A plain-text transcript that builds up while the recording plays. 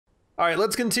All right,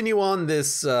 let's continue on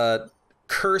this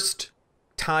cursed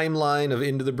timeline of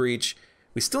Into the Breach.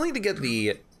 We still need to get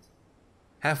the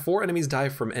have 4 enemies die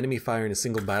from enemy fire in a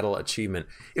single battle achievement.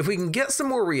 If we can get some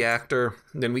more reactor,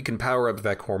 then we can power up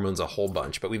Vec hormones a whole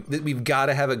bunch. But we've got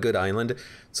to have a good island.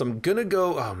 So I'm gonna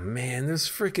go. Oh man, there's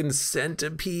freaking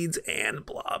centipedes and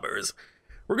blobbers.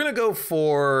 We're gonna go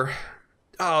for.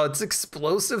 Oh, it's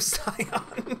explosive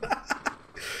scion.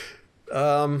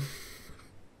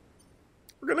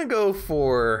 We're gonna go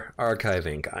for Archive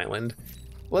Inc. Island.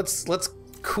 Let's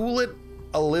cool it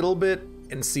a little bit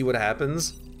and see what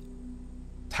happens.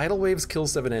 Tidal waves kill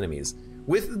 7 enemies.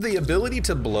 With the ability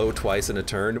to blow twice in a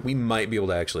turn, we might be able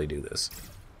to actually do this.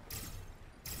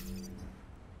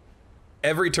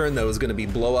 Every turn though is gonna be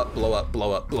blow up, blow up,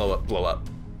 blow up, blow up, blow up.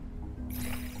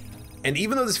 And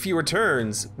even though there's fewer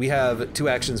turns, we have 2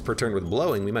 actions per turn with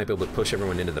blowing, we might be able to push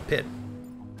everyone into the pit.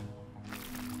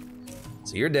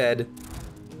 So you're dead.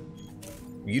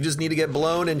 You just need to get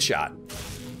blown and shot.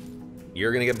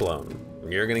 You're gonna get blown.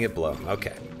 You're gonna get blown,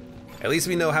 okay. At least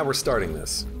we know how we're starting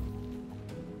this.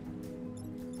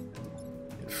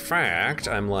 In fact,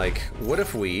 I'm like, what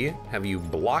if we have you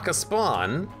block a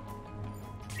spawn?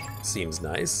 Seems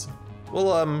nice.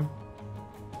 Well,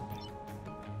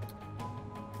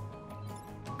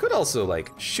 could also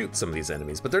like shoot some of these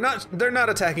enemies, but they're not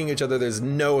attacking each other. There's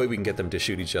no way we can get them to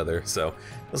shoot each other, so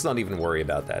let's not even worry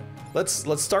about that. Let's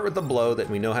start with the blow that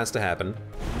we know has to happen.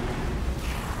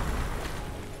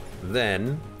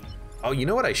 Then, oh, you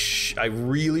know what? I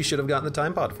really should have gotten the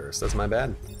time pod first. That's my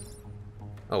bad.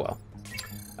 Oh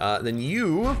well. Then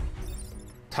you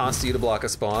toss you to block a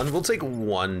spawn. We'll take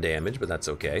 1 damage, but that's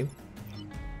okay.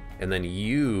 And then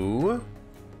you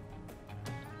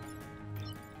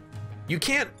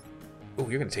can't. Oh,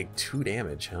 you're gonna take 2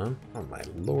 damage, huh? Oh my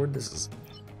lord, this is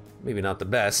maybe not the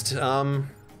best. Can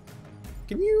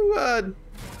you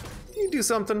do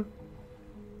something?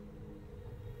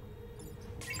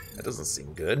 That doesn't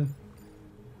seem good.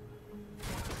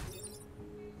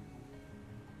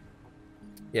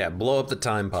 Yeah, blow up the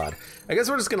time pod. I guess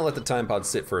we're just gonna let the time pod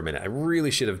sit for a minute. I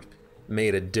really should have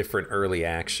made a different early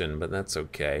action, but that's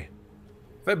okay.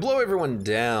 If I blow everyone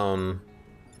down,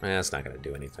 that's not gonna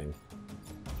do anything.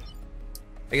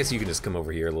 I guess you can just come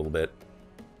over here a little bit.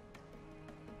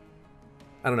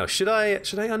 I don't know, should I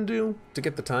undo to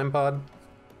get the time pod?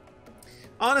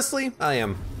 Honestly, I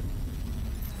am.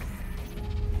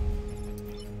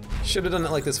 Should have done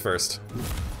it like this first.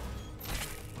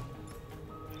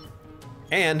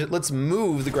 And let's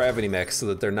move the gravity mechs so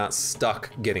that they're not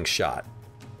stuck getting shot.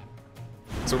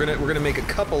 So we're gonna make a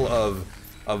couple of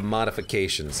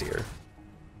modifications here.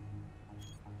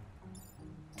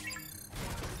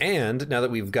 And now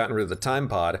that we've gotten rid of the time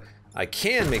pod, I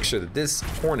can make sure that this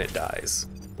hornet dies,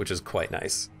 which is quite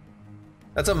nice.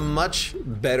 That's a much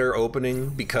better opening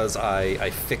because I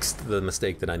fixed the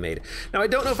mistake that I made. Now I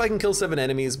don't know if I can kill 7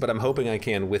 enemies, but I'm hoping I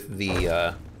can with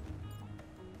the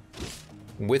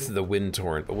wind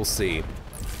torrent, but we'll see.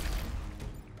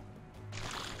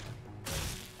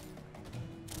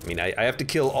 I mean, I have to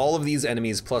kill all of these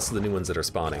enemies plus the new ones that are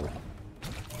spawning.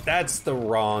 That's the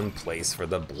wrong place for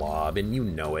the blob, and you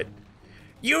know it.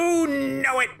 You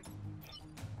know it!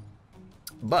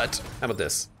 But, how about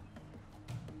this?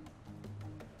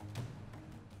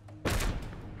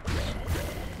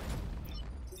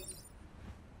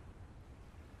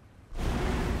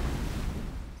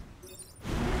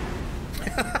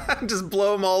 Just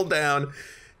blow them all down.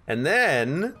 And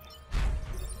then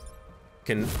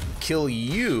can kill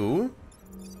you.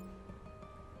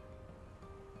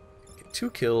 Get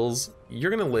 2 kills. You're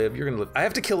gonna live, you're gonna live. I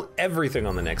have to kill everything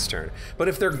on the next turn. But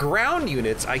if they're ground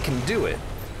units, I can do it.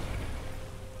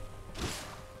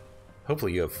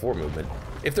 Hopefully you have 4 movement.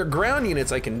 If they're ground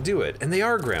units, I can do it. And they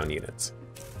are ground units.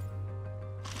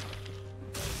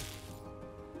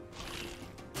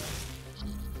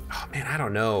 Oh man, I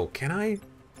don't know. Can I?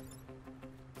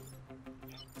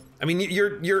 I mean,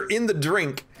 you're in the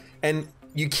drink and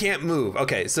you can't move.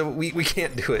 Okay, so we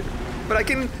can't do it. But I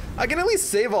can at least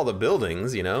save all the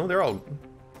buildings, you know? They're all,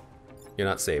 you're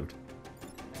not saved.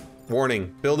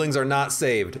 Warning, buildings are not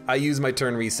saved. I use my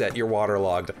turn reset, you're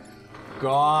waterlogged.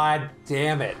 God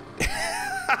damn it.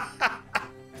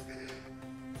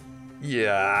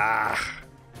 Yeah.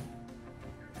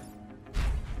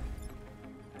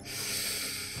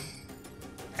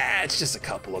 It's just a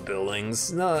couple of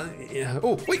buildings. No, yeah.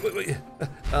 Oh, wait.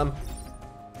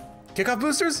 Kickoff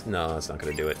boosters? No, that's not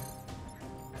gonna do it.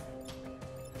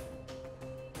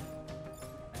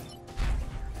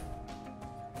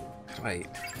 Wait.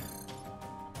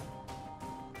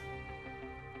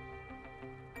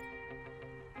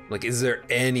 Like, is there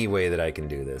any way that I can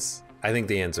do this? I think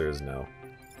the answer is no.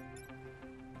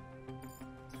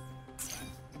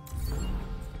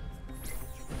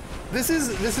 This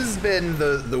has been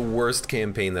the worst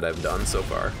campaign that I've done so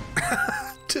far.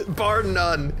 Bar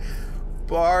none.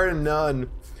 Bar none.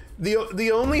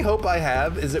 The only hope I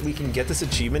have is that we can get this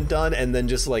achievement done and then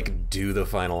just like do the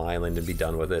final island and be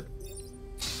done with it.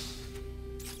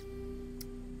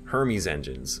 Hermes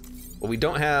engines. Well, we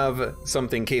don't have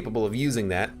something capable of using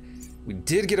that. We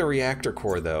did get a reactor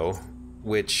core though,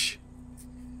 which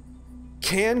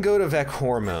can go to Vec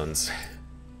hormones.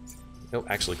 Oh,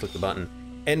 actually click the button.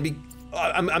 And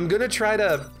I'm gonna try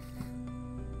to,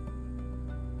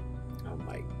 oh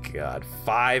my god,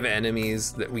 5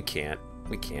 enemies that we can't.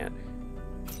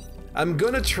 I'm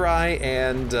gonna try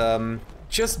and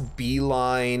just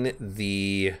beeline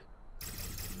the,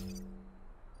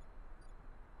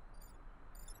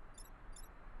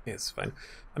 yeah, it's fine.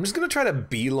 I'm just gonna try to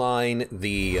beeline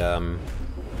the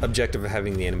objective of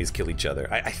having the enemies kill each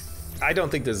other. I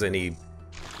don't think there's any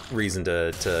reason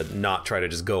to not try to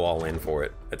just go all in for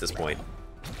it at this point.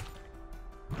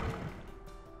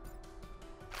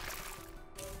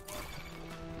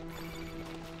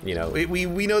 You know,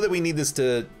 we know that we need this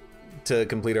to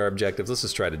complete our objectives. Let's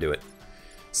just try to do it.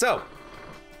 So,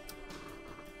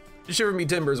 Shiver Me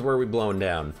Timbers, where are we blowing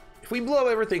down? If we blow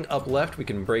everything up left, we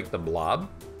can break the blob.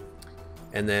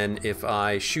 And then if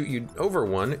I shoot you over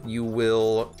one, you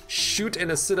will shoot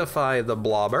and acidify the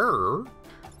blobber.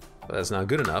 But that's not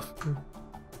good enough,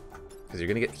 because you're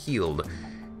gonna get healed.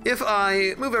 If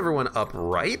I move everyone up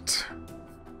right,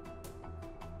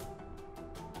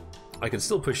 I can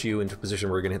still push you into a position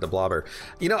where you're gonna hit the blobber.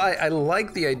 You know, I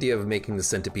like the idea of making the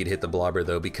centipede hit the blobber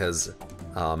though, because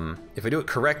if I do it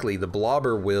correctly, the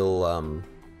blobber will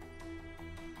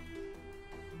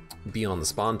be on the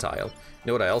spawn tile. You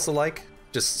know what I also like?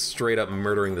 Just straight up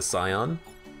murdering the scion.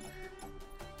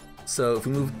 So if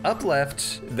we move up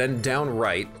left, then down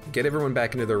right, get everyone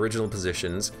back into their original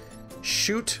positions,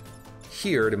 shoot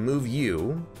here to move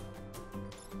you,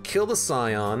 kill the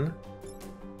scion,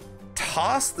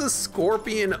 toss the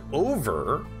scorpion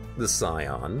over the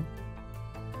scion.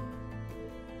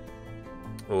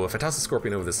 Oh, if I toss the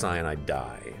scorpion over the scion, I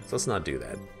die. So let's not do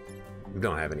that. We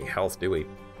don't have any health, do we?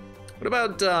 What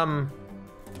about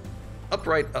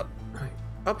upright?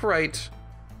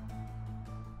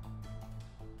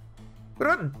 What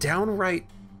about downright?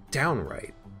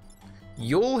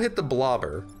 You'll hit the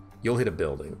blobber, you'll hit a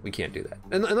building. We can't do that.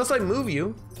 And unless I move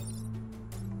you.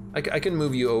 I can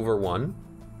move you over one.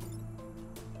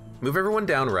 Move everyone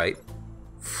down right.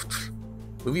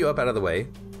 Move you up out of the way.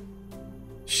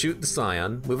 Shoot the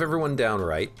scion, move everyone down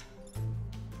right.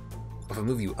 If I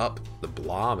move you up, the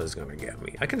blob is gonna get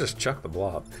me. I can just chuck the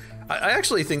blob. I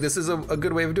actually think this is a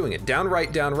good way of doing it. Down right,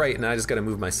 and I just gotta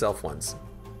move myself once.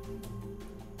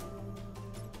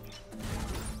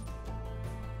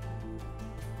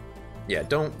 Yeah,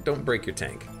 don't break your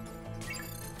tank.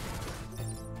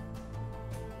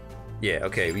 Yeah,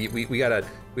 okay, we gotta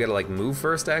like move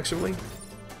first actually.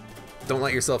 Don't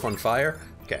light yourself on fire.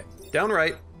 Okay, down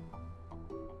right.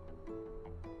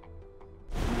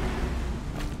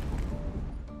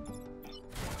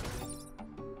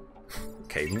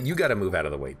 Okay, you gotta move out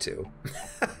of the way too.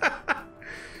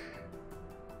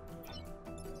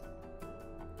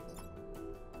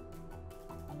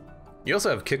 You also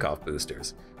have kickoff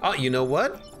boosters. Oh, you know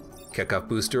what? Kickoff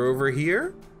booster over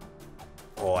here.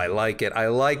 Oh, I like it, I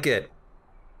like it.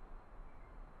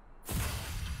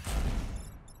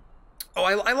 Oh,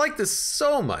 I like this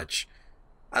so much.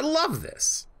 I love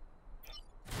this.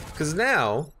 Because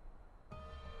now,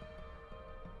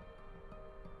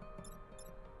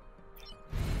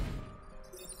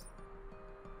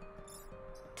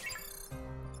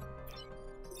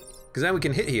 we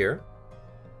can hit here.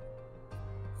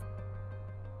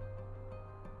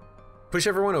 Push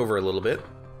everyone over a little bit.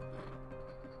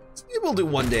 It will do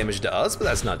 1 damage to us, but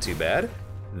that's not too bad.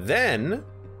 Then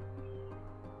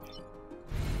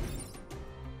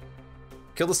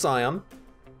kill the scion.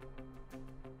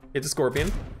 Hit the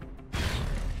scorpion.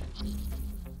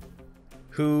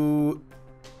 Who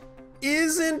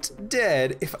isn't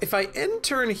dead. If I end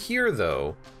turn here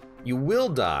though, you will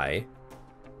die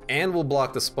and will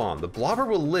block the spawn. The blobber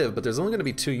will live, but there's only gonna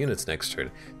be 2 units next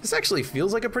turn. This actually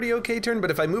feels like a pretty okay turn,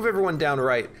 but if I move everyone down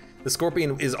right, the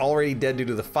scorpion is already dead due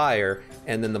to the fire,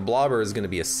 and then the blobber is gonna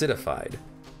be acidified.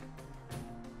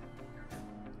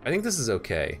 I think this is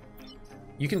okay.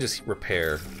 You can just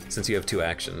repair, since you have 2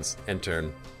 actions, end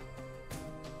turn.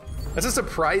 That's a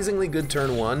surprisingly good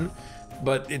turn 1,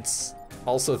 but it's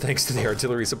also thanks to the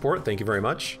artillery support. Thank you very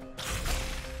much.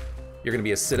 You're gonna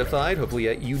be acidified.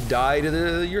 Hopefully you die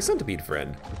to your centipede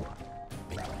friend.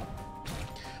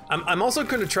 I'm also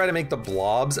going to try to make the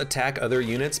blobs attack other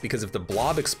units, because if the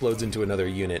blob explodes into another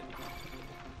unit,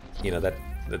 you know,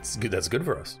 that's good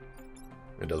for us.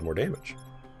 It does more damage.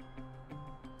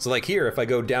 So like here, if I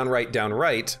go down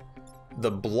right,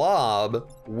 the blob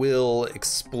will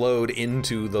explode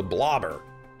into the blobber.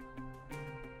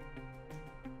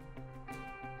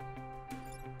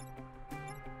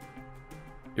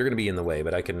 You're gonna be in the way,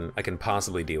 but I can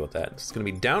possibly deal with that. It's gonna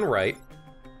be down right,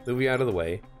 move you out of the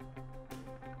way.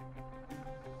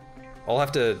 I'll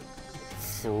have to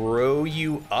throw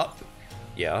you up.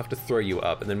 Yeah, I'll have to throw you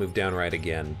up and then move down right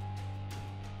again.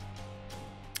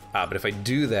 But if I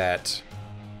do that,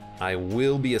 I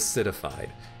will be acidified.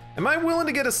 Am I willing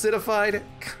to get acidified?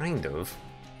 Kind of.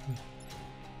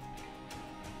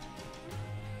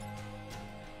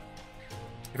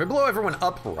 If I blow everyone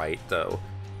up right, though,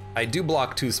 I do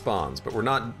block 2 spawns, but we're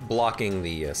not blocking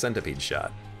the centipede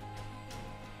shot.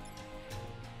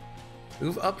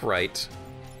 Move up right.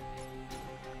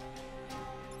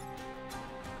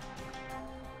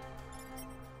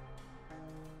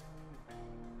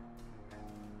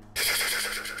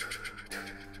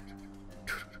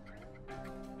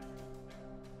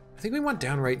 I think we want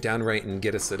down right, and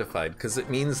get acidified, because it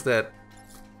means that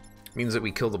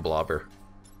we kill the blobber.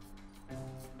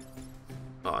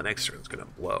 Oh, next turn's gonna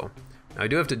blow. Now I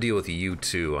do have to deal with you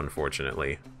too,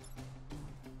 unfortunately.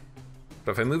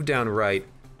 But if I move down right,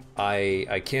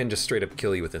 I can just straight up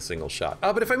kill you with a single shot.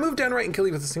 But if I move down right and kill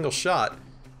you with a single shot,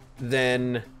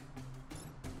 then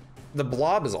the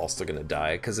blob is also gonna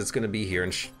die, because it's gonna be here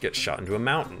and get shot into a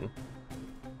mountain.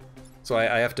 So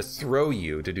I have to throw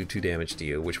you to do 2 damage to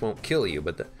you, which won't kill you,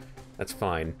 but that's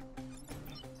fine.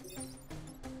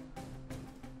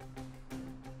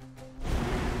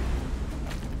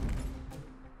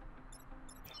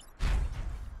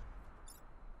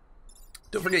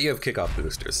 Don't forget you have kickoff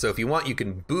boosters, so if you want, you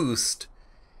can boost.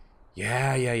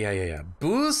 Yeah.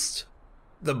 Boost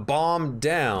the bomb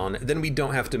down, then we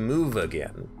don't have to move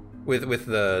again. With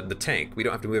the tank, we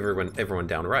don't have to move everyone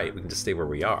down right. We can just stay where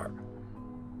we are.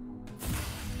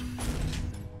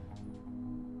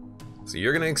 So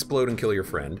you're gonna explode and kill your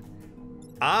friend.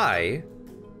 I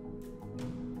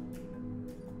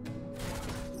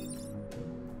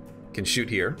can shoot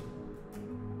here,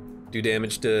 do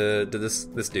damage to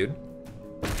this dude,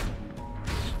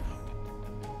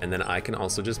 and then I can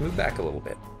also just move back a little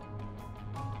bit.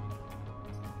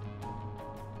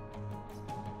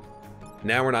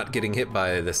 Now we're not getting hit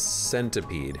by the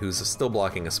centipede, who's still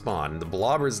blocking a spawn. The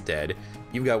blobber's dead.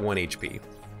 You've got 1 HP.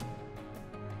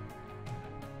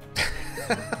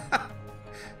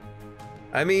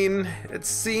 I mean, it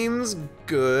seems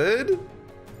good.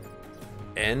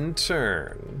 End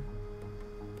turn.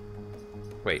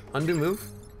 Wait, undo move?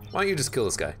 Why don't you just kill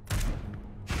this guy?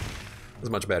 That's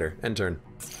much better. End turn.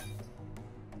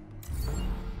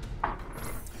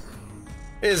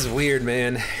 It is weird,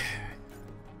 man.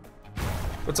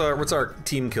 What's our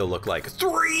team kill look like?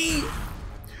 3!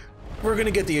 We're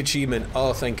gonna get the achievement.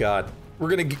 Oh, thank God.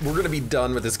 We're gonna be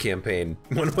done with this campaign,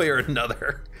 one way or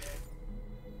another.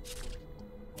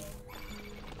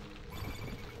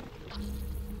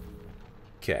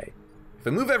 Okay. If I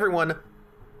move everyone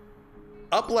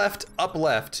up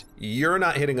left, you're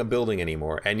not hitting a building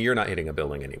anymore, and you're not hitting a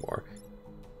building anymore.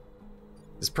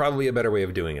 There's probably a better way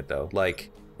of doing it, though. Like,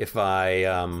 if I,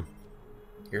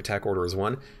 your attack order is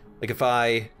 1. Like, if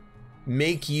I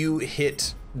make you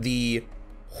hit the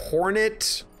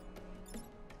Hornet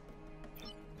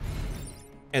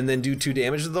and then do 2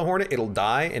 damage to the Hornet, it'll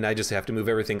die, and I just have to move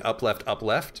everything up left. Oh,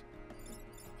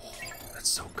 that's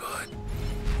so good.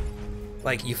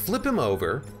 Like, you flip him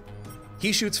over,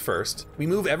 he shoots first, we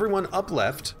move everyone up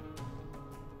left,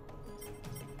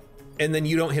 and then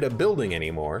you don't hit a building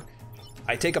anymore.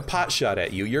 I take a pot shot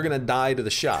at you, you're gonna die to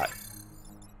the shot.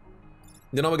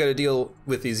 Then all we gotta deal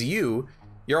with is you're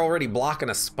already blocking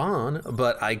a spawn,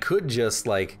 but I could just,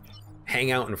 like,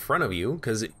 hang out in front of you,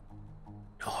 because no,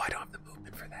 I don't have the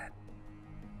movement for that.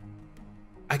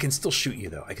 I can still shoot you,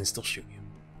 though. I can still shoot you.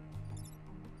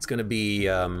 It's gonna be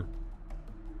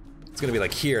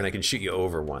like here, and I can shoot you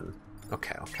over one.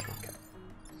 Okay.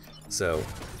 So,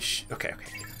 okay.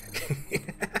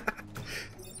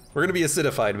 We're gonna be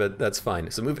acidified, but that's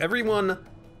fine. So move everyone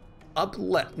up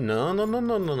left. No.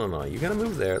 You gotta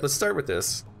move there. Let's start with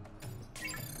this.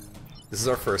 This is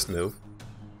our first move.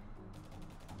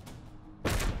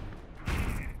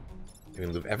 We're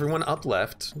gonna move everyone up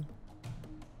left.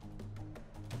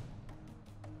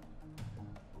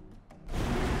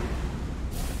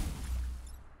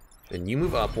 Then you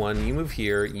move up 1, you move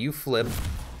here, you flip.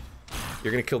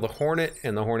 You're gonna kill the Hornet,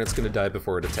 and the Hornet's gonna die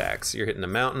before it attacks. You're hitting the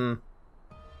mountain.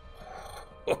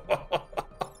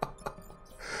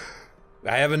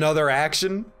 I have another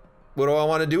action? What do I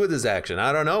want to do with this action?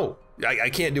 I don't know. I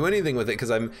can't do anything with it because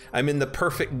I'm in the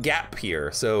perfect gap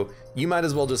here. So you might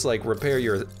as well just like repair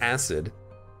your acid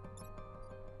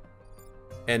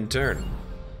and turn.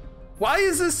 Why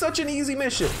is this such an easy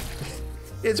mission?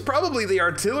 It's probably the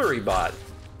artillery bot.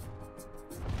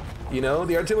 You know,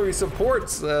 the artillery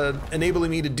support's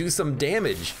enabling me to do some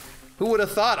damage. Who would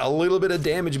have thought a little bit of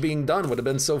damage being done would have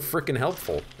been so freaking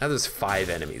helpful? Now there's 5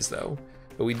 enemies though,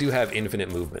 but we do have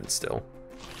infinite movement still.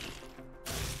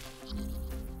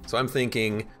 So I'm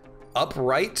thinking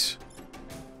upright.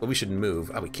 Well, we should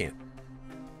move. Oh, we can't.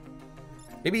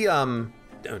 Maybe, oh,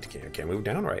 I can't move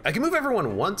down right. I can move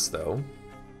everyone once though.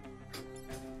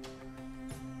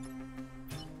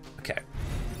 Okay.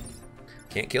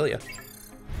 Can't kill you.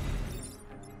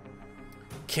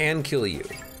 Can kill you.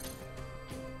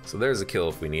 So there's a kill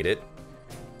if we need it.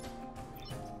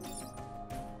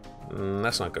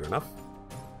 That's not good enough.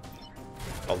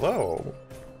 Although,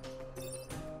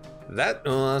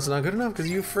 that's not good enough because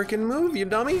you freaking move, you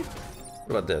dummy.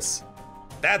 What about this?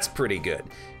 That's pretty good.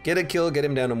 Get a kill, get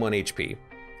him down to 1 HP.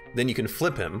 Then you can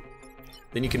flip him.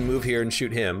 Then you can move here and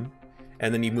shoot him.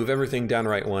 And then you move everything down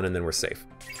right 1 and then we're safe.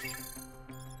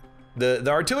 The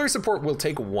artillery support will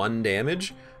take 1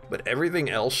 damage, but everything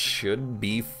else should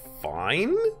be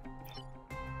fine.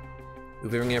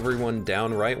 Moving everyone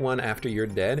down right 1 after you're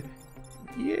dead.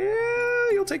 Yeah,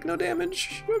 you'll take no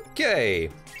damage. Okay.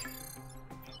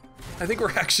 I think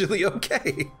we're actually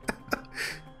okay.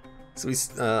 So we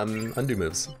undo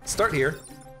moves. Start here.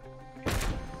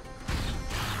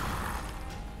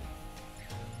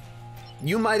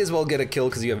 You might as well get a kill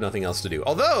because you have nothing else to do.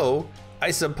 Although,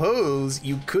 I suppose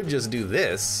you could just do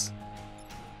this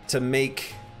to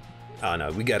make... Oh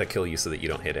no, we gotta kill you so that you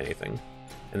don't hit anything.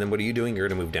 And then what are you doing? You're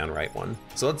gonna move down right 1.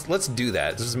 So let's do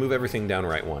that. Let's just move everything down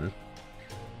right 1.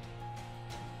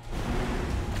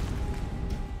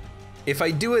 If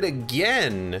I do it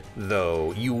again,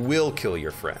 though, you will kill your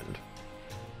friend.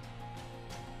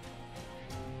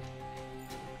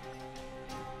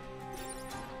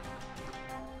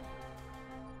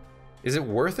 Is it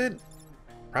worth it?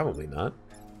 Probably not.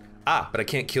 Ah, but I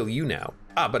can't kill you now.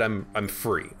 Ah, but I'm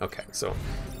free. Okay, so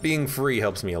being free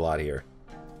helps me a lot here.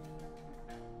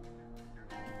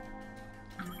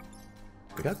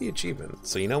 We got the achievement,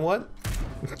 so you know what?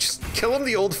 Just kill him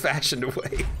the old-fashioned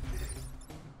way.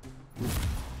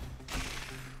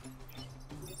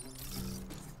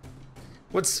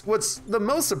 What's the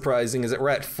most surprising is that we're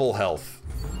at full health,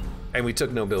 and we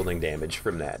took no building damage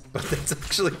from that, but that's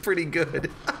actually pretty good.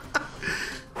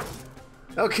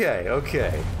 Okay,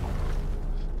 okay.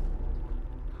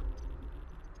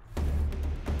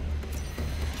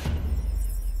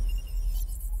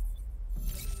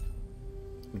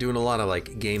 I'm doing a lot of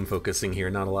like game focusing here,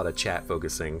 not a lot of chat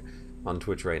focusing on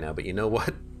Twitch right now, but you know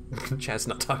what? Chat's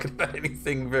not talking about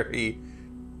anything very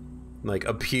like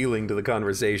appealing to the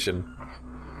conversation.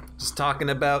 Just talking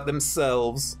about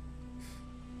themselves.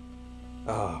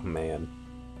 Oh man.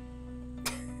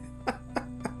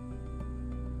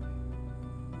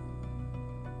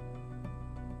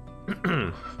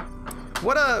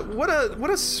 What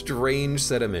a strange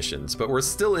set of missions, but we're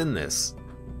still in this.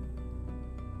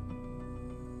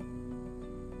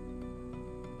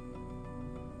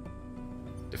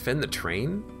 Defend the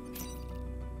train?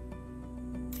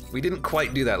 We didn't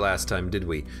quite do that last time, did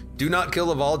we? Do not kill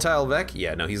the volatile Vec?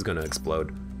 Yeah, no, he's gonna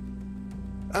explode.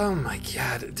 Oh my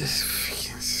god.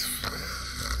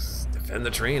 Defend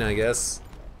the train, I guess.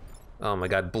 Oh my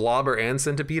god, Blobber and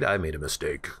Centipede? I made a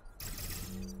mistake.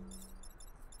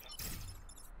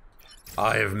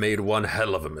 I have made one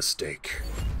hell of a mistake.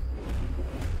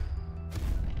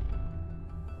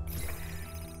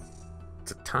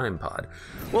 It's a time pod.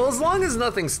 Well, as long as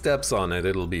nothing steps on it,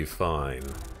 it'll be fine.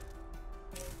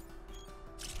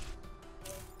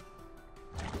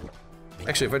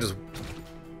 Actually, if I just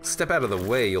step out of the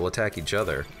way, you'll attack each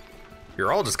other.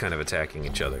 You're all just kind of attacking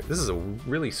each other. This is a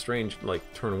really strange,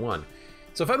 like, turn 1.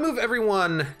 So if I move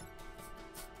everyone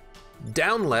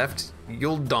down left,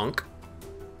 you'll dunk.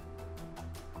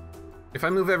 If I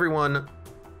move everyone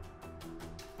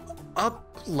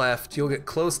up left, you'll get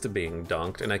close to being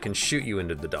dunked, and I can shoot you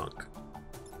into the dunk.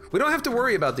 We don't have to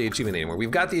worry about the achievement anymore.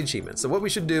 We've got the achievement. So what we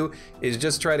should do is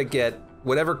just try to get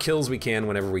whatever kills we can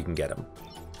whenever we can get them.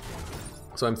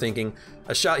 So I'm thinking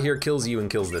a shot here kills you and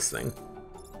kills this thing.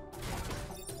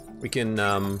 We can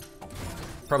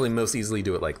probably most easily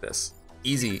do it like this.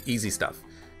 Easy, easy stuff.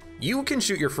 You can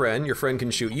shoot your friend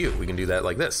can shoot you. We can do that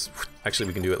like this. Actually,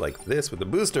 we can do it like this with the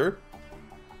booster.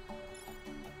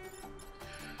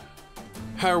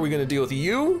 How are we gonna deal with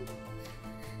you?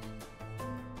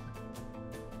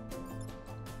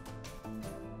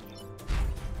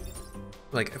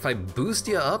 Like, if I boost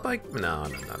you up,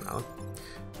 no.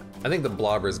 I think the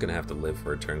blobber is gonna have to live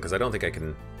for a turn, because I don't think I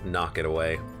can knock it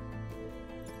away.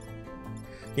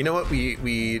 You know what,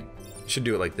 we should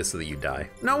do it like this so that you die.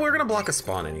 No, we're gonna block a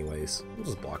spawn anyways. We'll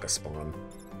just block a spawn.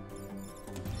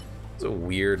 It's a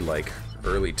weird, like,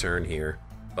 early turn here,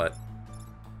 but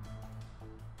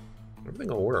everything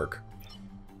will work.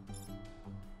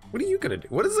 What are you gonna do?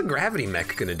 What is the gravity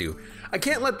mech gonna do? I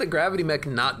can't let the gravity mech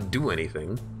not do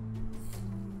anything.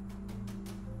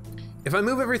 If I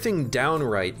move everything down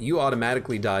right, you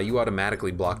automatically die, you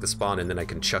automatically block the spawn, and then I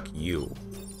can chuck you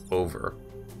over.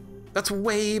 That's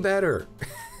way better.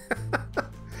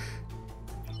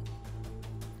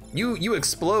 You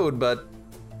explode, but,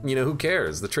 you know, who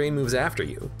cares? The train moves after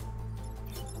you.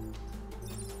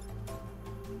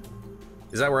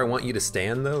 Is that where I want you to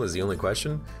stand, though, is the only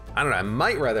question? I don't know, I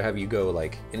might rather have you go,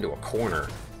 like, into a corner,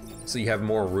 so you have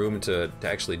more room to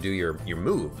actually do your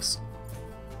moves.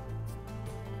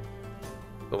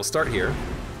 But we'll start here.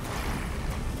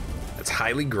 That's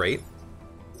highly great.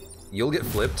 You'll get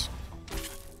flipped.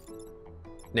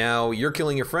 Now, you're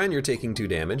killing your friend, you're taking 2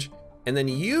 damage. And then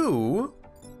you're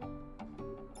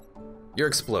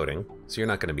exploding, so you're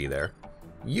not gonna be there.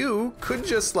 You could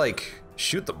just, like,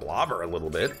 shoot the blobber a little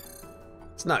bit.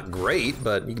 It's not great,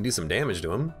 but you can do some damage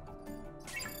to him.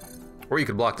 Or you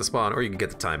could block the spawn, or you could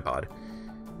get the time pod.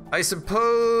 I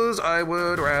suppose I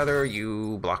would rather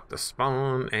you block the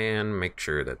spawn and make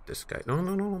sure that this guy... No.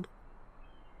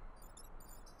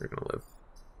 You're gonna live.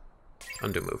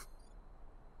 Undo move.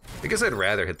 I guess I'd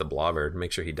rather hit the blobber to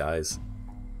make sure he dies.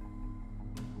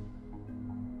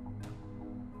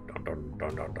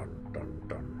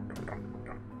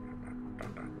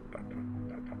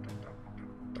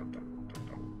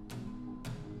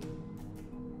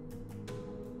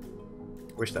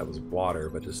 Wish that was water,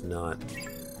 but it's not.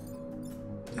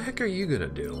 What the heck are you gonna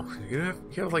do? You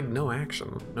have like no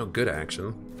action, no good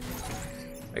action.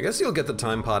 I guess you'll get the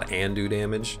time pod and do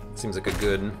damage. Seems like a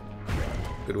good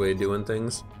way of doing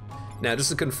things. Now, just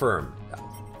to confirm,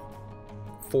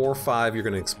 4 or 5, you're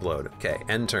gonna explode. Okay,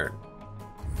 end turn.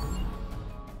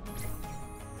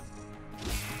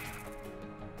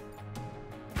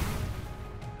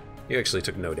 You actually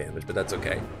took no damage, but that's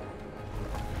okay.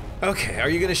 Okay, are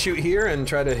you gonna shoot here and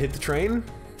try to hit the train?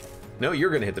 No,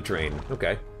 you're gonna hit the train.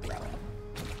 Okay.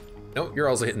 No, you're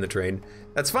also hitting the train.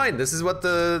 That's fine. This is what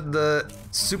the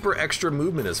super extra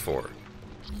movement is for.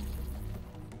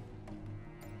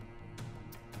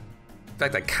 In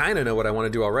fact, I kind of know what I want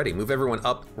to do already. Move everyone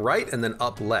up right and then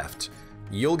up left.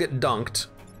 You'll get dunked.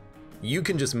 You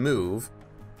can just move.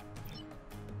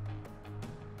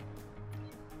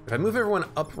 If I move everyone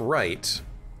up right,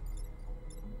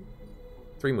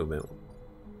 3 movement.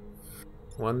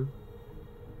 1,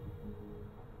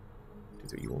 2,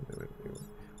 3. You won't.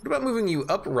 What about moving you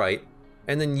up right,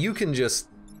 and then you can just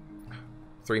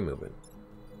 3 movement.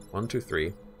 1, 2,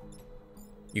 3.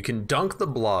 You can dunk the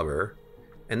blobber,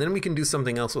 and then we can do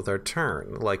something else with our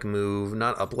turn, like move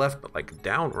not up left, but like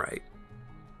down right.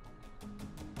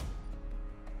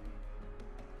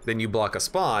 Then you block a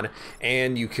spawn,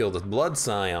 and you kill the blood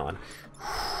scion.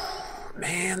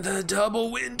 Man, the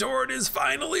double wind torrent is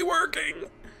finally working!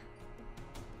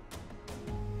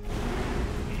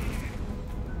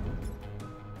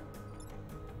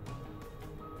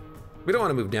 We don't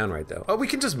want to move down right, though. Oh, we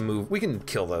can just move. We can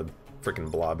kill the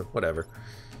freaking blob, whatever.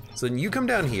 So then you come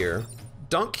down here,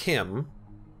 dunk him.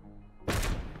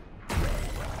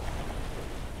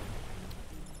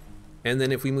 And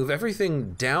then if we move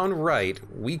everything down right,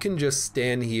 we can just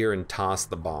stand here and toss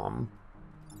the bomb.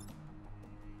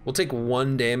 We'll take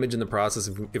 1 damage in the process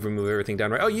if we move everything down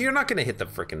right. Oh, you're not gonna hit the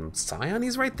frickin' Scion,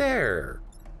 he's right there.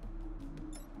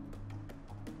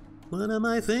 What am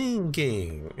I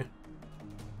thinking?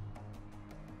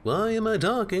 Why am I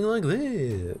talking like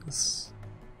this?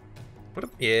 What?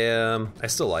 Yeah, I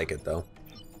still like it though.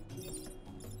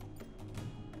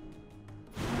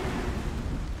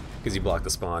 Because you block the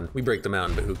spawn. We break the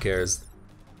mountain, but who cares?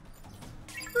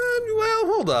 Well,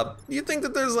 hold up. You think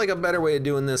that there's like a better way of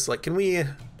doing this? Like, can we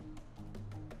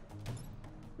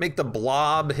make the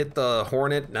blob hit the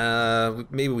hornet?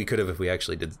 Maybe we could have if we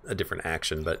actually did a different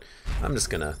action, but I'm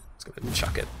just gonna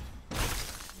chuck it.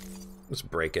 Just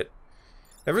break it.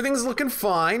 Everything's looking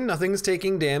fine. Nothing's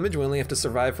taking damage. We only have to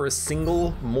survive for a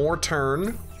single more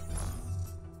turn.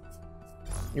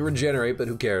 You regenerate, but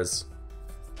who cares?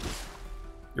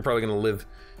 You're probably gonna live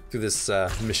through this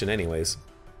mission anyways.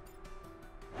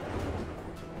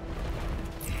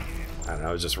 I don't know,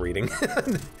 I was just reading.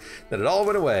 That it all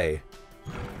went away.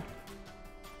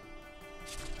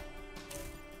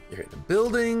 You're hitting a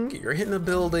building, you're hitting a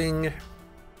building.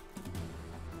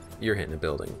 You're hitting a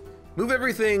building. Move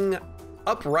everything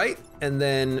upright and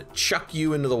then chuck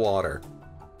you into the water.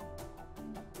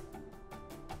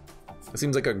 It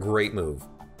seems like a great move.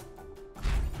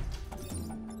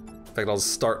 In fact, I'll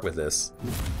start with this.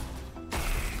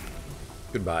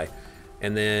 Goodbye.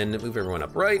 And then move everyone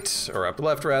up right, or up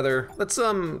left rather. Let's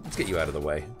get you out of the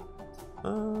way.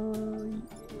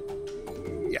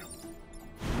 Yeah.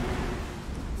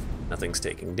 Nothing's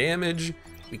taking damage.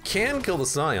 We can kill the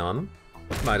Scion.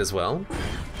 Might as well.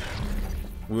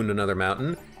 Wound another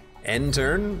mountain. End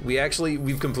turn.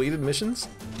 We've completed missions.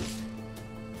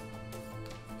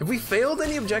 Have we failed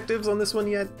any objectives on this one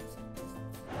yet?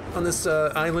 On this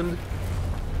island?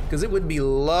 Because it would be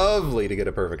lovely to get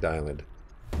a perfect island.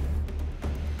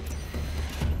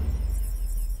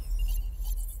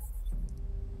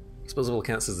 Disposable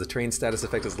counts as the train status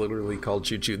effect is literally called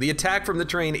Choo Choo. The attack from the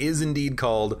train is indeed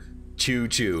called Choo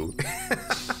Choo.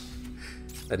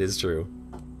 That is true.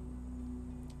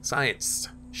 Science.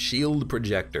 Shield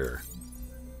projector.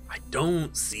 I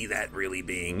don't see that really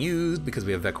being used because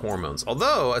we have Vec hormones.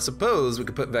 Although, I suppose we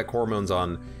could put Vec hormones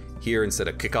on here instead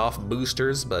of kickoff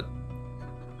boosters, but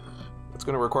it's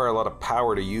going to require a lot of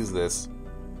power to use this.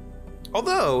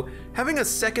 Although, having a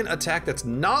second attack that's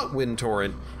not Wind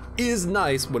Torrent is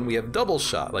nice when we have double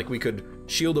shot. Like we could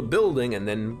shield a building and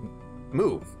then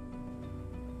move.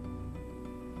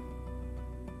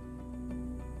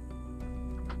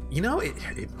 You know, it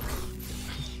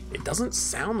doesn't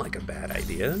sound like a bad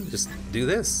idea. Just do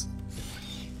this.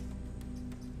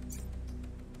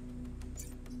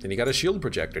 And you got a shield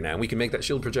projector now. We can make that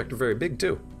shield projector very big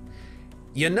too.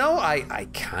 You know, I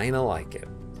kind of like it.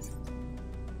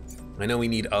 I know we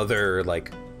need other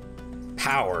like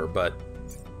power, but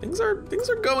things are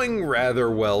going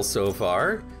rather well so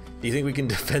far. Do you think we can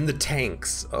defend the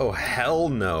tanks? Oh hell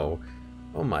no.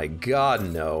 Oh my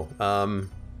god no.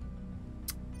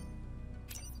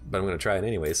 But I'm gonna try it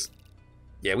anyways.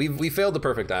 Yeah, we failed the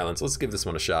perfect island, so let's give this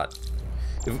one a shot.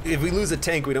 If we lose a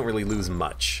tank, we don't really lose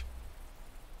much.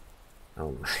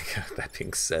 Oh my god, that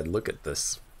being said, look at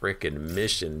this frickin'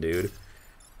 mission, dude.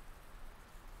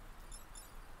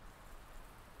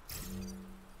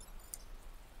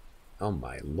 Oh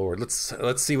my lord,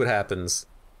 let's see what happens.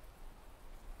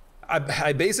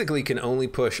 I basically can only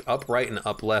push up right and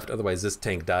up left, otherwise this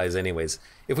tank dies anyways.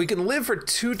 If we can live for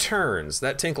 2 turns,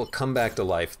 that tank will come back to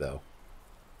life though.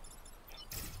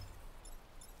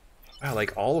 Wow,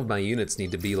 like all of my units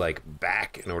need to be like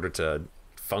back in order to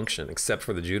function, except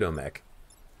for the Judo Mech.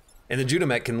 And the Judo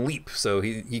Mech can leap, so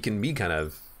he can be kind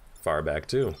of far back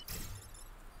too.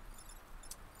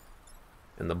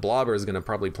 And the Blobber is gonna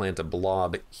probably plant a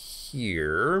blob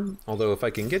here. Although if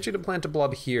I can get you to plant a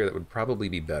blob here, that would probably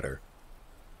be better.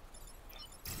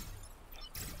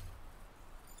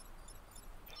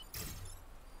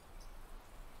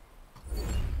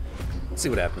 Let's see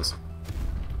what happens.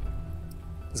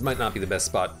 This might not be the best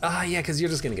spot. Ah, yeah, because you're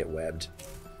just gonna get webbed.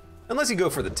 Unless you go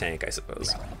for the tank, I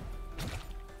suppose.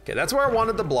 Okay, that's where I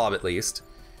wanted the blob at least.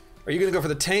 Are you gonna go for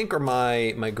the tank or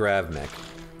my grav mech?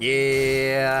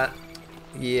 Yeah.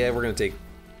 Yeah, we're gonna take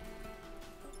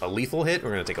a lethal hit.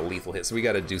 We're gonna take a lethal hit, so we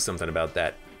gotta do something about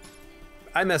that.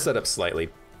 I messed that up slightly,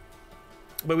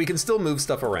 but we can still move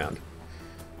stuff around.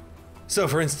 So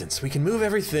for instance, we can move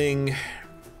everything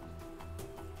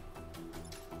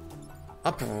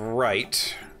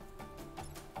upright.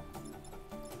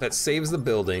 That saves the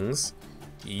buildings.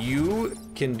 You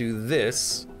can do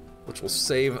this, which will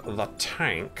save the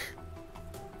tank.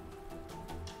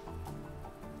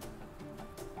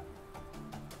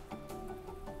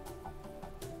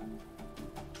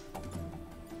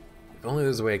 If only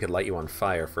there's a way I could light you on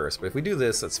fire first, but if we do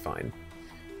this, that's fine.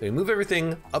 Then we move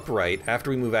everything upright after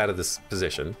we move out of this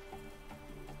position.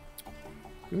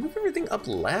 We move everything up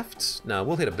left? No,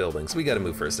 we'll hit a building, so we gotta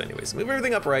move first anyways. Move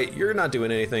everything upright. You're not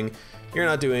doing anything. You're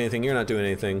not doing anything. You're not doing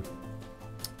anything.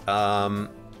 I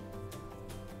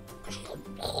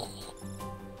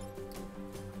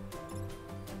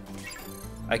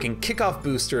can kick off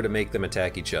booster to make them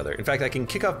attack each other. In fact, I can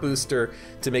kick off booster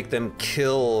to make them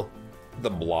kill the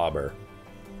Blobber.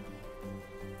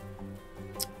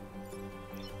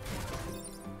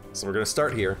 So we're gonna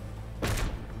start here.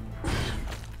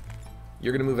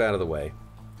 You're gonna move out of the way.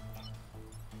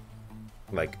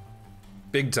 Like,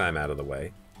 big time out of the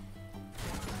way.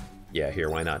 Yeah, here,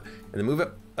 why not? And then move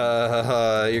up.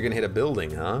 You're gonna hit a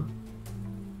building, huh?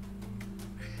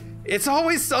 It's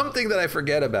always something that I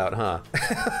forget about, huh?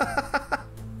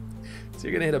 So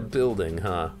you're gonna hit a building,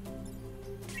 huh?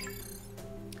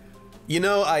 You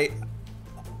know,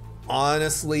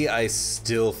 Honestly, I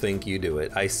still think you do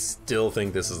it. I still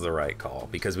think this is the right call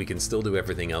because we can still do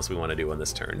everything else we want to do on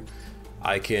this turn.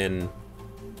 I can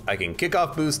kick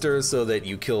off boosters so that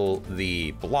you kill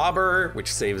the blobber,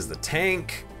 which saves the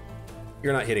tank.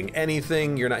 You're not hitting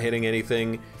anything. You're not hitting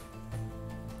anything.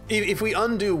 If we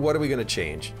undo, what are we going to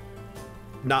change?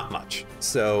 Not much.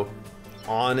 So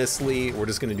honestly, we're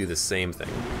just going to do the same thing.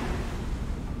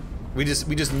 We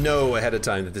just know ahead of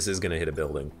time that this is going to hit a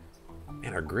building.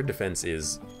 Man, our grid defense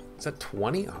is that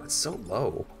 20? Oh, it's so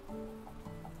low.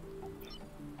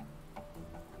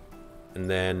 And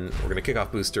then we're gonna kick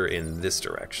off booster in this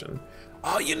direction.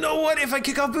 Oh, you know what? If I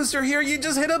kick off booster here, you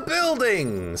just hit a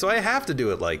building! So I have to do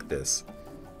it like this.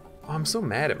 Oh, I'm so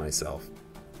mad at myself.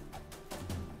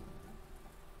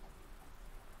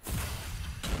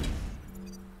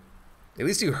 At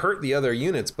least you hurt the other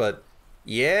units, but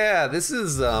yeah, this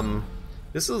is a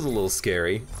little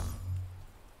scary.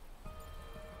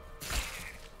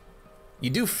 You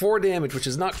do 4 damage, which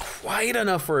is not quite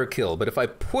enough for a kill, but if I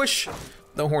push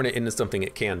the Hornet into something,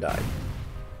 it can die.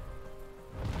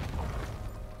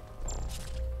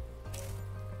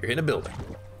 You're hitting a building.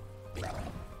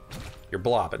 You're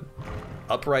blobbing.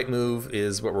 Upright move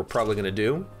is what we're probably gonna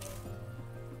do.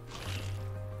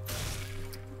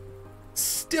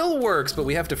 Still works, but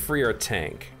we have to free our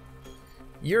tank.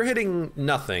 You're hitting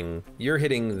nothing. You're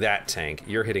hitting that tank.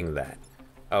 You're hitting that.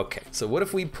 Okay, so what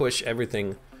if we push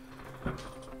everything...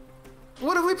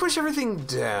 What if we push everything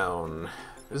down?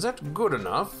 Is that good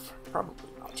enough? Probably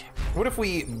not. What if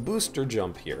we booster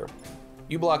jump here?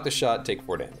 You block the shot, take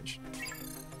 4 damage.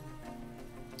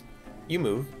 You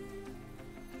move.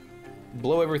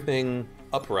 Blow everything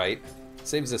upright,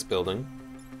 saves this building.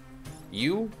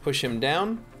 You push him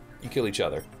down, you kill each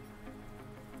other.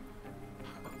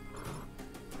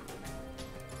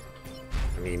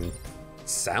 I mean,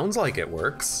 sounds like it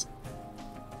works.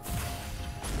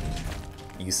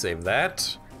 You save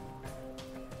that.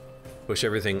 Push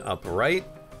everything upright.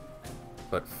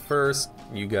 But first,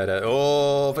 you gotta...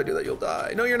 Oh, if I do that, you'll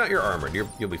die. No, you're not. You're armored.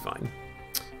 You'll be fine.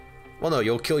 Well, no,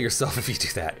 you'll kill yourself if you do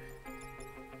that.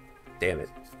 Damn it.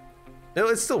 No,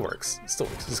 it still works. It still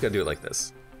works. Just gotta do it like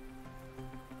this.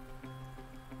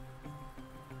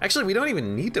 Actually, we don't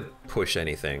even need to push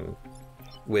anything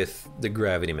with the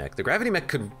gravity mech. The gravity mech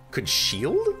could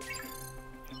shield?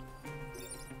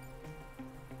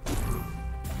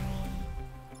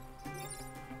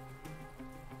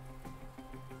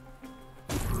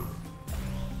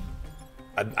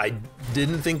 I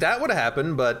didn't think that would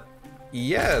happen, but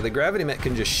yeah, the gravity mech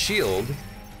can just shield.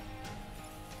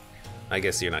 I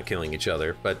guess you're not killing each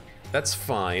other, but that's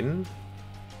fine.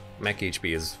 Mech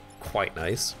HP is quite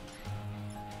nice.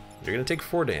 You're gonna take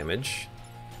 4 damage.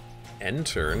 End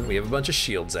turn, we have a bunch of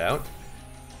shields out.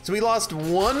 So we lost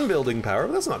 1 building power,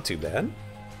 but that's not too bad.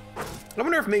 I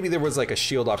wonder if maybe there was like a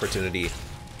shield opportunity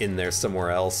in there somewhere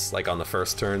else, like on the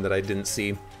first turn that I didn't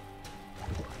see.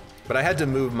 But I had to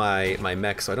move my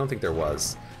mech, so I don't think there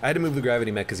was. I had to move the gravity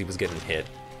mech because he was getting hit.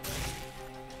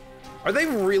 Are they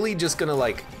really just gonna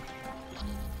like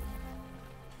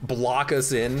block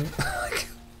us in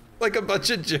like a bunch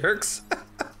of jerks?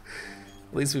 At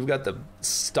least we've got the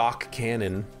stock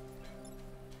cannon.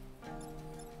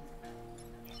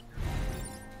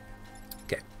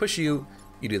 Okay, push you,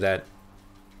 you do that.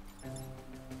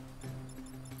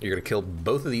 You're gonna kill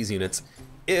both of these units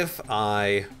if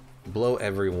I blow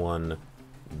everyone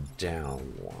down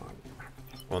 1.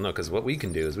 Well, no, because what we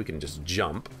can do is we can just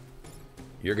jump.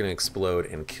 You're gonna explode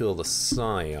and kill the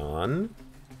Scion.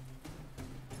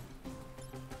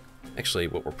 Actually,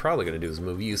 what we're probably gonna do is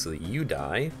move you so that you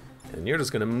die, and you're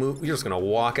just gonna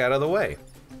walk out of the way.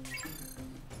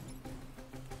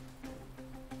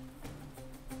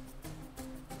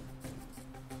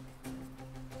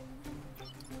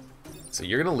 So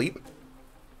you're gonna leap.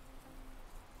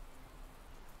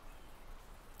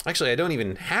 Actually, I don't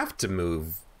even have to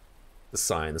move the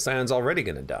Scion. The Scion's already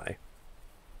gonna die.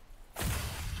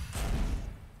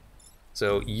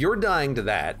 So you're dying to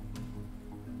that.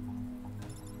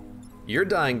 You're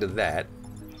dying to that.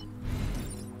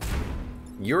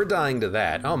 You're dying to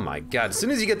that. Oh my god, as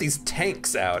soon as you get these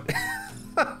tanks out,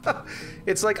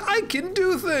 it's like, I can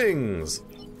do things!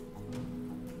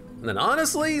 And then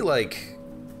honestly, like,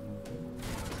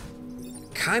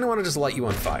 kinda wanna just light you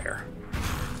on fire.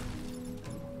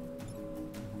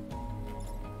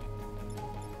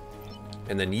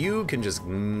 And then you can just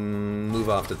move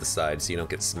off to the side so you don't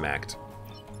get smacked.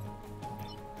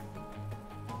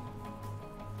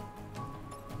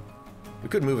 We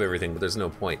could move everything, but there's no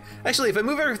point. Actually, if I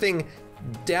move everything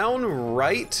down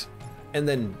right and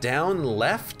then down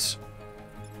left,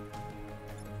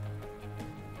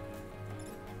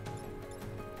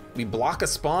 We block a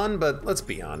spawn, but let's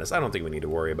be honest, I don't think we need to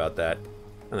worry about that.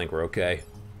 I think we're okay.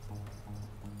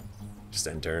 Just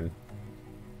end turn.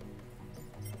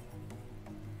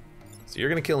 So you're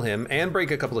gonna kill him and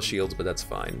break a couple of shields, but that's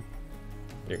fine.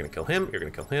 You're gonna kill him, you're gonna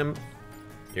kill him.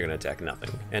 You're gonna attack nothing.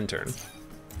 End turn.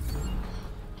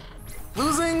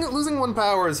 Losing 1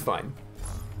 power is fine.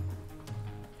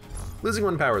 Losing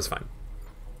 1 power is fine.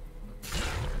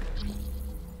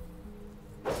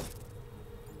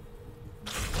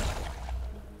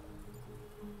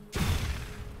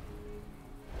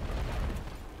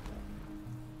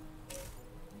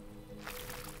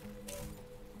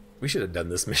 We should have done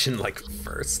this mission like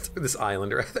first. This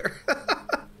island rather.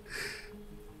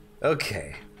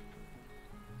 Okay.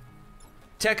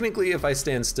 Technically, if I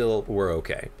stand still, we're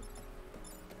okay.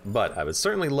 But I would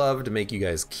certainly love to make you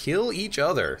guys kill each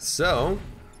other. So,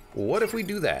 what if we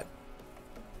do that?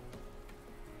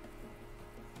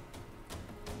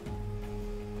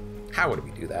 How would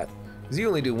we do that? Because you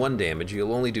only do 1 damage,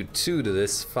 you'll only do 2 to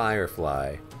this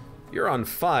firefly. You're on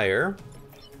fire.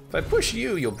 If I push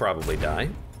you, you'll probably die.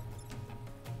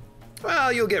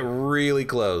 Well, you'll get really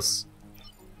close.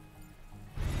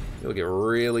 You'll get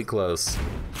really close. How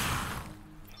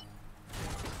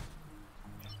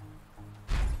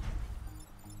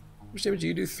much damage do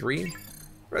you do? 3?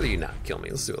 Rather you not kill me.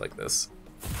 Let's do it like this.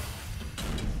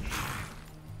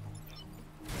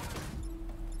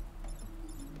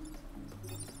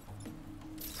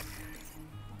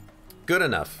 Good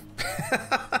enough.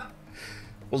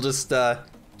 We'll just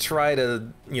try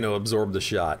to, you know, absorb the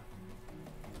shot.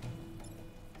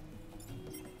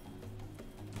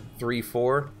 3,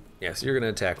 4. Yes, you're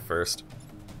gonna attack first.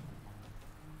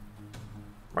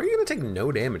 Are you gonna take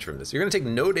no damage from this? You're gonna take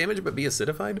no damage but be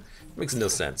acidified? Makes no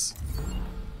sense.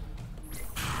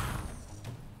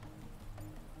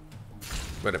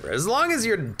 Whatever, as long as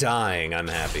you're dying, I'm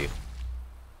happy.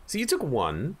 So you took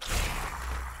 1.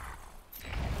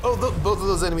 Oh, both of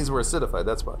those enemies were acidified,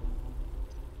 that's why.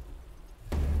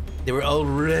 They were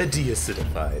already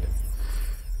acidified.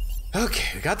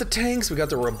 Okay, we got the tanks, we got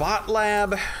the robot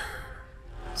lab.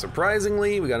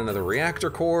 Surprisingly, we got another reactor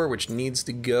core, which needs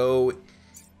to go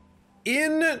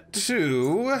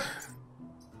into...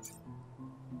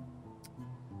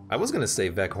 I was gonna say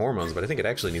Vec hormones, but I think it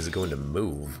actually needs to go into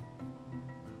move.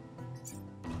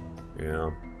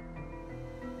 Yeah.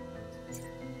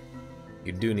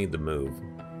 You do need the move.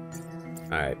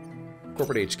 Alright.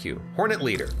 Corporate HQ. Hornet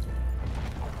Leader.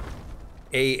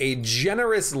 A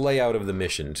generous layout of the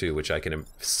mission, too, which I can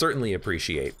certainly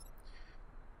appreciate.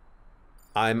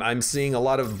 I'm seeing a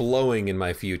lot of blowing in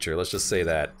my future, let's just say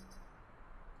that.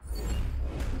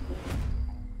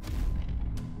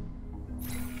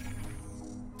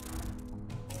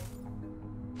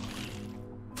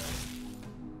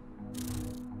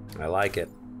 I like it.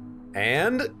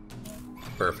 And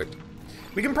perfect.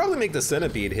 We can probably make the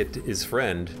centipede hit his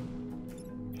friend.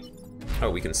 Oh,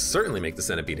 we can certainly make the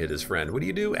centipede hit his friend. What do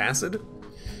you do? Acid?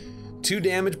 2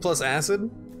 damage plus acid?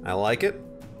 I like it.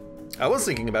 I was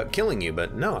thinking about killing you,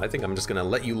 but no, I think I'm just gonna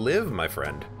let you live, my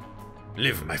friend.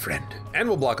 Live, my friend. And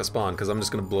we'll block a spawn, because I'm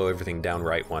just gonna blow everything down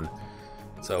right 1.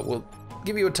 So we'll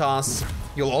give you a toss.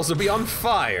 You'll also be on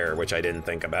fire, which I didn't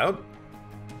think about.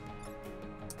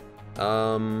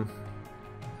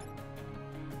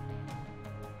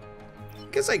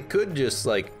 Guess I could just,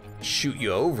 like, shoot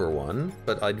you over 1,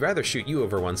 but I'd rather shoot you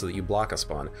over 1 so that you block a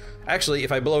spawn. Actually,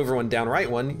 if I blow over 1 down right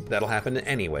 1, that'll happen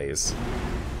anyways.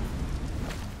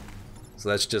 So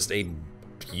that's just a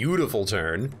beautiful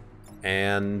turn.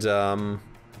 And, you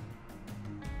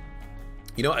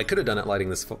know, I could have done it lighting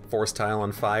this force tile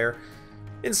on fire.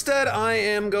 Instead, I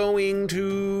am going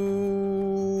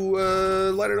to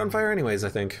light it on fire anyways, I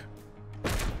think.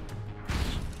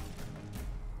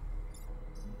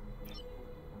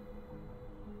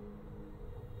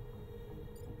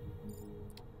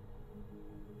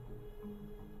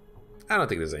 I don't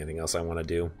think there's anything else I want to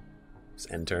do.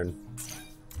 Just end turn.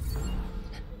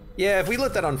 Yeah, if we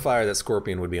lit that on fire, that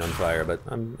scorpion would be on fire, but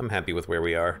I'm happy with where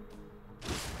we are.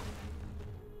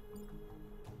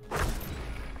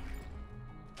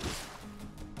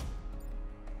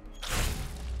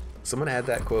 Someone add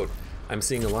that quote. I'm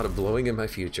seeing a lot of blowing in my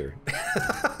future.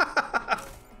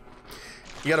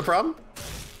 You got a problem?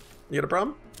 You got a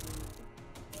problem?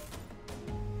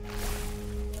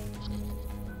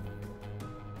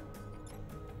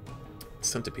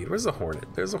 Centipede, where's the hornet?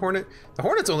 There's a hornet. The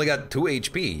hornet's only got 2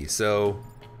 HP, so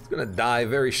it's gonna die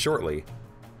very shortly.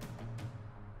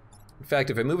 In fact,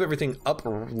 if I move everything up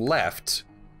left,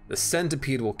 the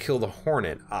centipede will kill the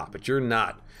hornet. Ah, but you're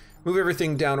not. Move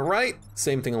everything down right,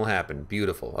 same thing will happen.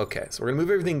 Beautiful. Okay, so we're gonna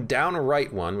move everything down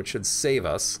right 1, which should save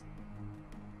us.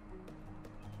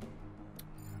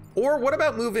 Or what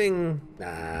about moving...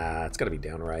 Nah, it's gotta be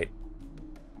downright.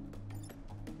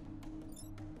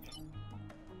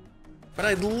 But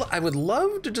I would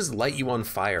love to just light you on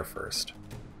fire first.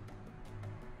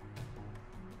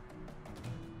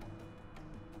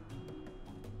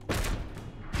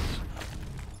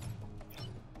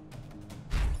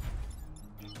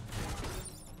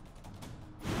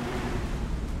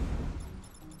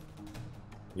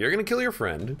 You're gonna kill your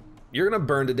friend. You're gonna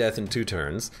burn to death in 2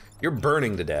 turns. You're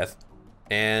burning to death.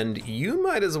 And you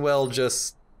might as well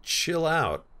just chill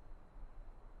out.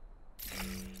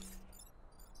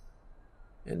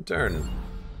 And turn.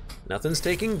 Nothing's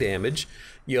taking damage.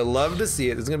 You love to see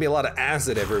it. There's gonna be a lot of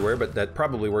acid everywhere, but that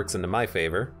probably works into my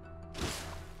favor.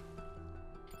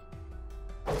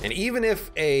 And even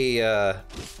if a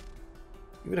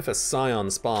Scion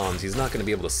spawns, he's not gonna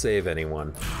be able to save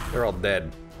anyone. They're all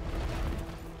dead.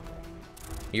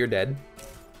 You're dead.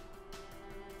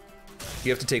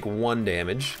 You have to take 1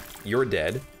 damage. You're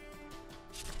dead.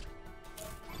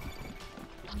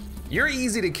 You're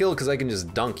easy to kill because I can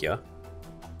just dunk you. In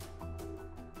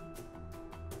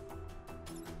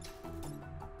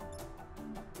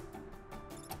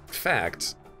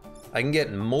fact, I can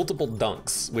get multiple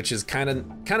dunks, which is kind of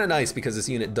nice because this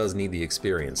unit does need the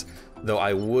experience. Though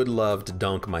I would love to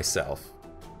dunk myself,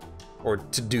 or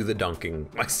to do the dunking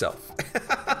myself.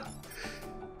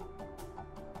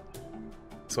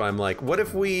 So I'm like, what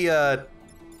if we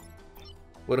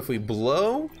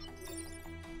blow?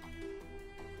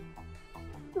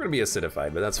 We're gonna be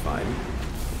acidified, but that's fine.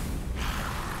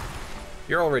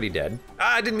 You're already dead.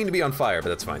 Ah, I didn't mean to be on fire, but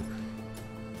that's fine.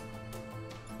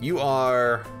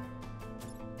 You're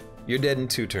dead in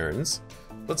 2 turns.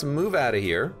 Let's move out of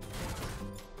here.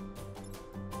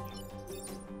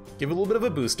 Give it a little bit of a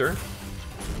booster.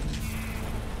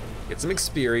 Get some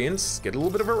experience, get a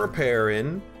little bit of a repair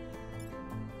in.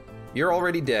 You're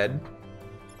already dead.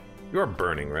 You're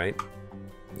burning, right?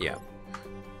 Yeah.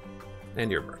 And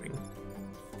you're burning.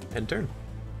 End turn.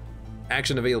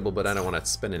 Action available, but I don't want to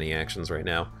spend any actions right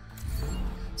now.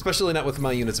 Especially not with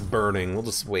my units burning. We'll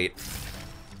just wait.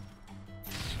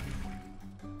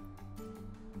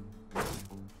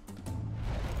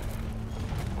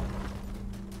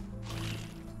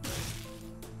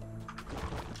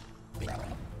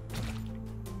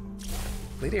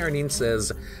 Lady Arnine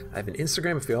says, I have an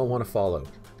Instagram if y'all want to follow.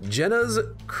 Jenna's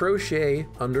crochet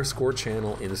 _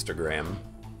 channel Instagram.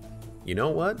 You know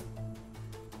what?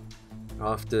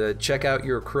 I'll have to check out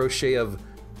your crochet of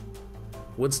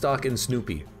Woodstock and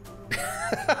Snoopy.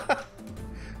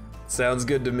 Sounds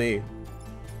good to me.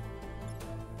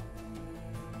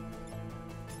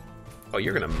 Oh,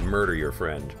 you're gonna murder your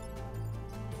friend.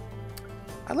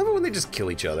 I love it when they just kill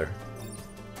each other.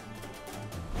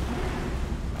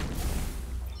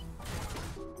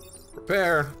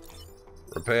 Repair.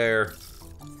 Repair.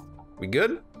 We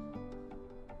good?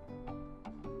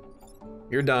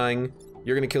 You're dying.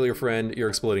 You're gonna kill your friend. You're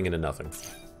exploding into nothing.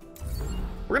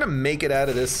 We're gonna make it out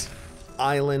of this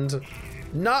island.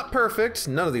 Not perfect.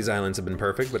 None of these islands have been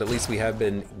perfect, but at least we have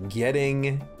been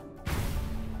getting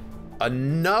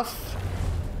enough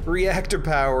reactor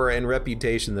power and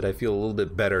reputation that I feel a little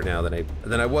bit better now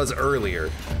than I was earlier,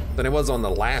 than I was on the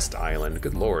last island.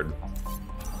 Good lord.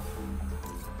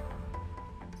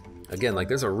 Again, like,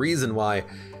 there's a reason why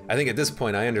I think at this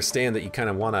point I understand that you kind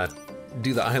of want to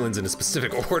do the islands in a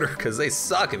specific order, because they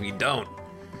suck if you don't.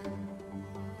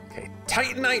 Okay,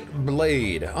 Titanite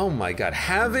Blade. Oh my god,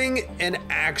 having an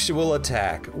actual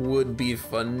attack would be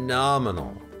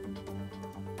phenomenal.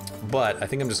 But I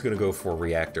think I'm just gonna go for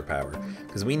reactor power,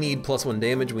 because we need +1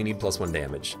 damage, we need +1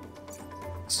 damage.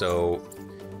 So,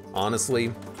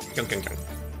 honestly,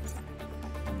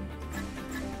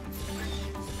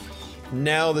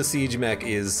 now the siege mech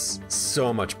is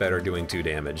so much better doing 2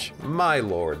 damage. My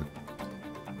lord.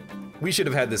 We should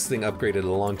have had this thing upgraded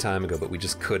a long time ago, but we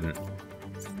just couldn't.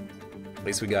 At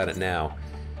least we got it now.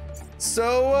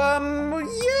 So,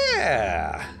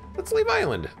 yeah. Let's leave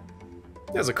island.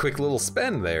 That was a quick little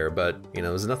spend there, but, you know,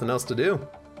 there's nothing else to do.